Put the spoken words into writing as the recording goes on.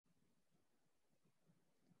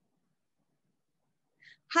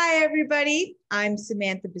Hi, everybody. I'm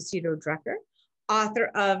Samantha Basuto Drucker,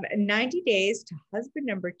 author of 90 Days to Husband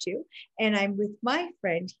Number Two, and I'm with my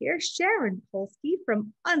friend here, Sharon Polsky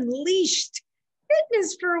from Unleashed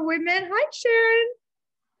Fitness for Women. Hi, Sharon.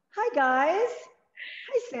 Hi, guys.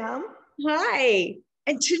 Hi, Sam. Hi.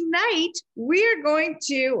 And tonight,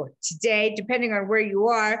 today, depending on where you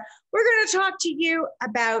are, we're going to talk to you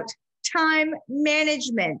about time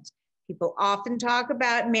management. People often talk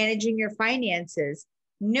about managing your finances.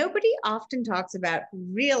 Nobody often talks about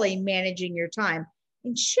really managing your time.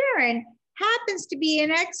 And Sharon happens to be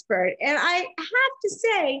an expert. And I have to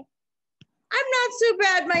say, I'm not so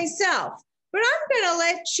bad myself, but I'm going to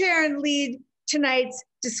let Sharon lead tonight's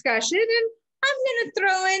discussion, and I'm going to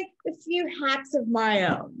throw in a few hacks of my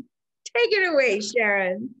own. Take it away,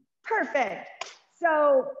 Sharon. Perfect.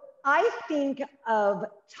 So I think of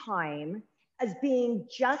time as being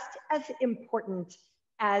just as important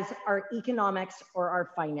as our economics or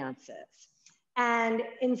our finances. And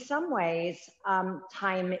in some ways,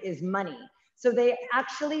 time is money. So they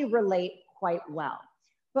actually relate quite well.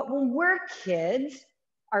 But when we're kids,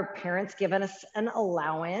 our parents give us an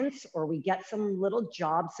allowance, or we get some little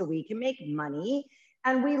job so we can make money,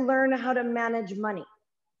 and we learn how to manage money.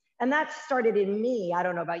 And that started in me. I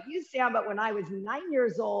don't know about you, Sam, but when I was 9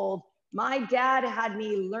 years old, my dad had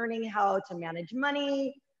me learning how to manage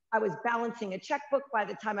money. I was balancing a checkbook by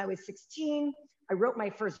the time I was 16. I wrote my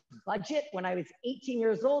first budget when I was 18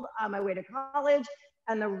 years old on my way to college,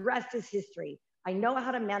 and the rest is history. I know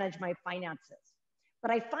how to manage my finances.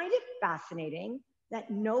 But I find it fascinating that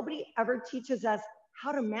nobody ever teaches us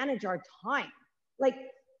how to manage our time. Like,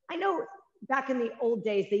 I know back in the old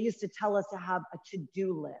days, they used to tell us to have a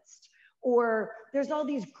to-do list, or there's all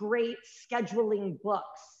these great scheduling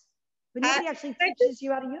books, but nobody actually teaches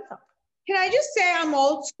you how to use them. Can I just say I'm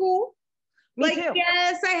old school? Me too.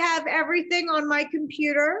 Yes, I have everything on my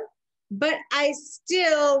computer, but I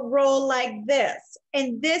still roll like this.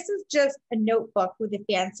 And this is just a notebook with a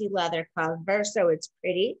fancy leather cover, so it's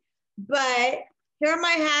pretty. But here are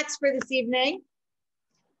my hacks for this evening.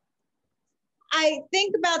 I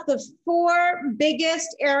think about the 4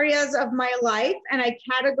 biggest areas of my life and I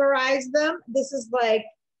categorize them. This is like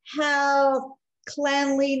health,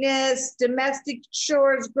 cleanliness, domestic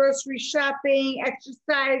chores, grocery shopping,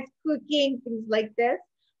 exercise, cooking, things like this.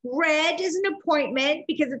 Red is an appointment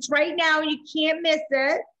because it's right now and you can't miss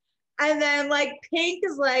it. And then like pink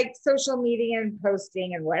is like social media and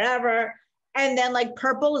posting and whatever. And then like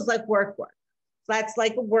purple is like work. That's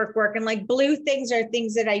like a work. And like blue things are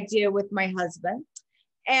things that I do with my husband.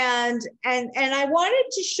 And I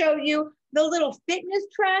wanted to show you the little fitness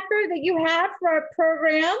tracker that you have for our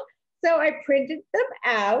program. So I printed them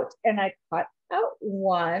out and I cut out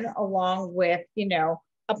one along with,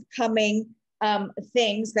 upcoming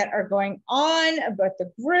things that are going on about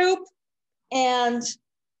the group. And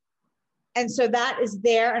so that is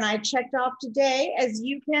there. And I checked off today, as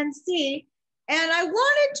you can see. And I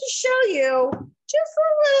wanted to show you just a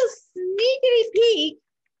little sneaky peek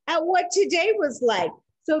at what today was like.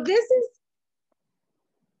 So this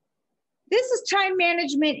is time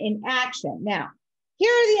management in action. Now,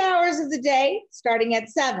 here are the hours of the day starting at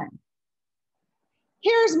 7.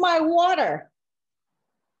 Here's my water.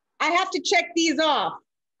 I have to check these off.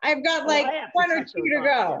 I've got like 1 or 2 to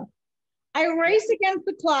go. I race against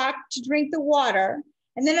the clock to drink the water.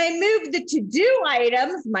 And then I move the to-do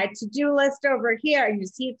items, my to-do list over here, and you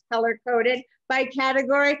see it's color-coded by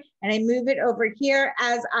category, and I move it over here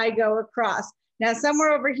as I go across. Now,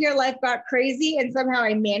 somewhere over here, life got crazy, and somehow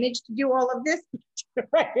I managed to do all of this to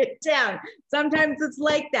write it down. Sometimes it's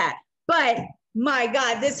like that. But my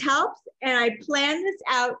God, this helps, and I plan this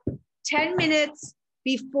out 10 minutes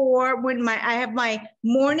before I have my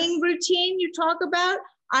morning routine you talk about.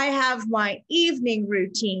 I have my evening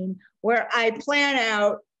routine where I plan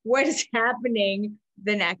out what is happening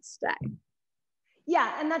the next day.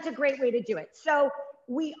 Yeah, and that's a great way to do it. So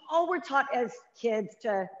we all were taught as kids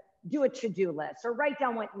to do a to-do list or write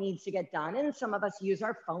down what needs to get done. And some of us use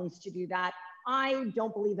our phones to do that. I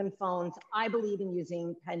don't believe in phones. I believe in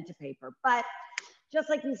using pen to paper. But just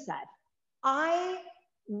like you said, I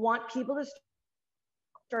want people to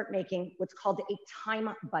start making what's called a time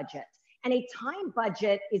budget. And a time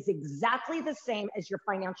budget is exactly the same as your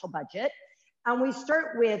financial budget. And we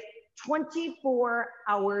start with 24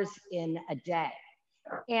 hours in a day.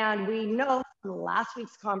 And we know from last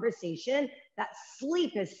week's conversation that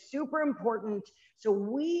sleep is super important. So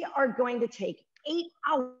we are going to take 8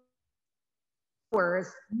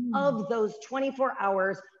 hours of those 24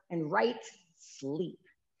 hours and write sleep.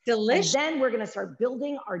 Delicious. And then we're going to start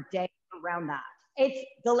building our day around that. It's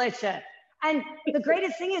delicious. And the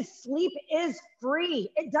greatest thing is sleep is free.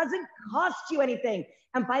 It doesn't cost you anything.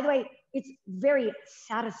 And by the way, it's very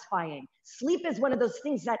satisfying. Sleep is one of those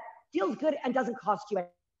things that feels good and doesn't cost you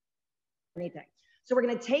anything. So we're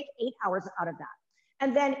going to take 8 hours out of that.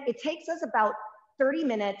 And then it takes us about 30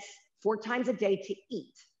 minutes, 4 times a day to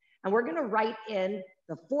eat. And we're going to write in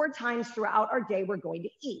the 4 times throughout our day we're going to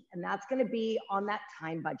eat. And that's going to be on that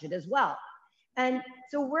time budget as well. And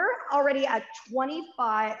so we're already at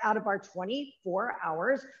 25 out of our 24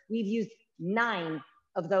 hours. We've used 9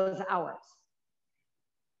 of those hours.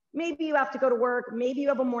 Maybe you have to go to work. Maybe you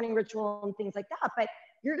have a morning ritual and things like that. But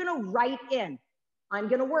you're going to write in, I'm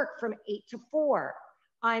going to work from 8 to 4.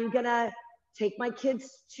 I'm going to take my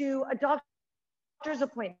kids to a doctor's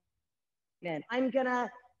appointment. I'm going to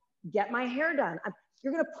get my hair done.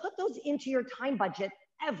 You're going to put those into your time budget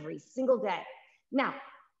every single day. Now,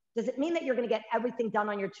 does it mean that you're going to get everything done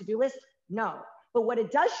on your to-do list? No. But what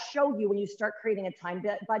it does show you when you start creating a time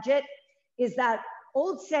budget is that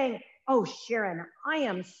old saying, oh, Sharon, I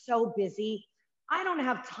am so busy. I don't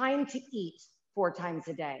have time to eat 4 times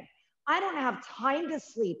a day. I don't have time to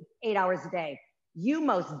sleep 8 hours a day. You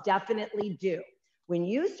most definitely do. When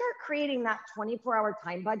you start creating that 24-hour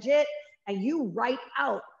time budget and you write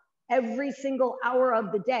out every single hour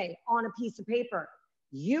of the day on a piece of paper,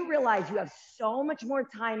 you realize you have so much more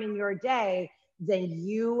time in your day than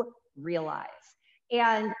you realize.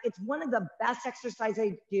 And it's one of the best exercises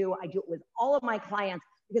I do. I do it with all of my clients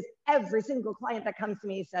because every single client that comes to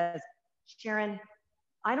me says, Sharon,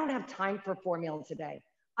 I don't have time for 4 meals a day.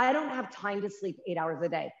 I don't have time to sleep 8 hours a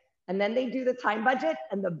day. And then they do the time budget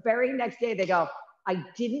and the very next day they go, I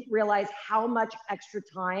didn't realize how much extra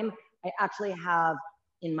time I actually have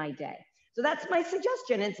in my day. So that's my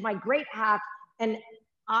suggestion. It's my great hack. And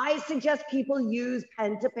I suggest people use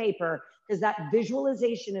pen to paper because that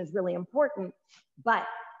visualization is really important, but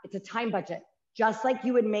it's a time budget. Just like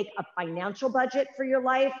you would make a financial budget for your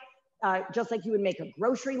life, just like you would make a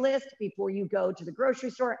grocery list before you go to the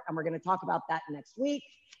grocery store. And we're going to talk about that next week.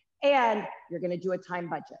 And you're going to do a time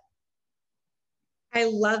budget. I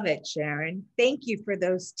love it, Sharon. Thank you for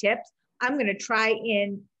those tips. I'm going to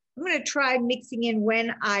try mixing in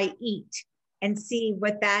when I eat and see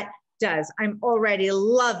what that does. I'm already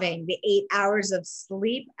loving the 8 hours of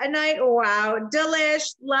sleep a night. Wow,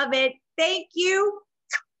 delish. Love it. Thank you.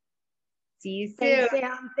 See you soon. Thanks,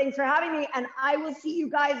 Sam. Thanks for having me. And I will see you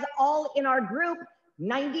guys all in our group,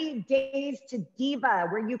 90 Days to Diva,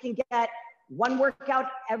 where you can get 1 workout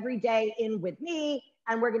every day in with me.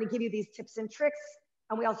 And we're going to give you these tips and tricks.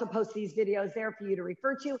 And we also post these videos there for you to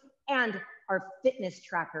refer to. And our fitness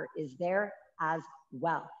tracker is there as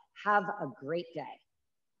well. Have a great day.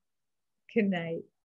 Good night.